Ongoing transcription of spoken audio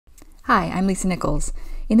Hi, I'm Lisa Nichols.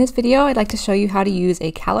 In this video, I'd like to show you how to use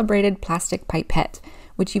a calibrated plastic pipette,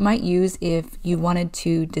 which you might use if you wanted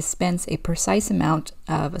to dispense a precise amount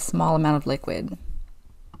of a small amount of liquid.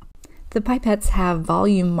 The pipettes have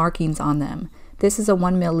volume markings on them. This is a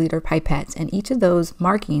 1 milliliter pipette, and each of those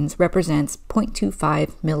markings represents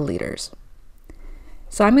 0.25 milliliters.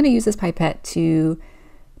 So I'm going to use this pipette to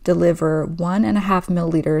deliver 1.5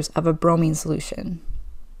 milliliters of a bromine solution.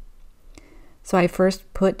 So I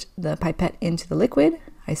first put the pipette into the liquid,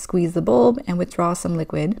 I squeeze the bulb and withdraw some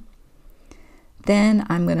liquid. Then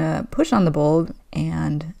I'm going to push on the bulb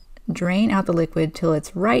and drain out the liquid till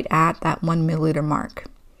it's right at that 1 milliliter mark.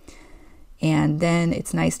 And then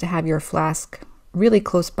it's nice to have your flask really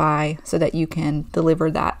close by so that you can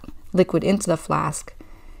deliver that liquid into the flask,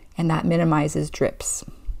 and that minimizes drips.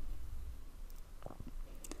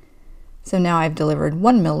 So now I've delivered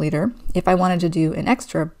 1 milliliter. If I wanted to do an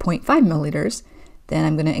extra 0.5 milliliters, then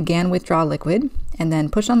I'm going to again withdraw liquid and then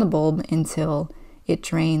push on the bulb until it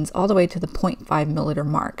drains all the way to the 0.5 milliliter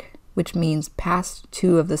mark, which means past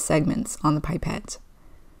 2 of the segments on the pipette.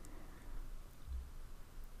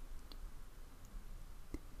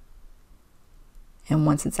 And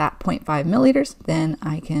once it's at 0.5 milliliters, then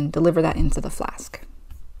I can deliver that into the flask.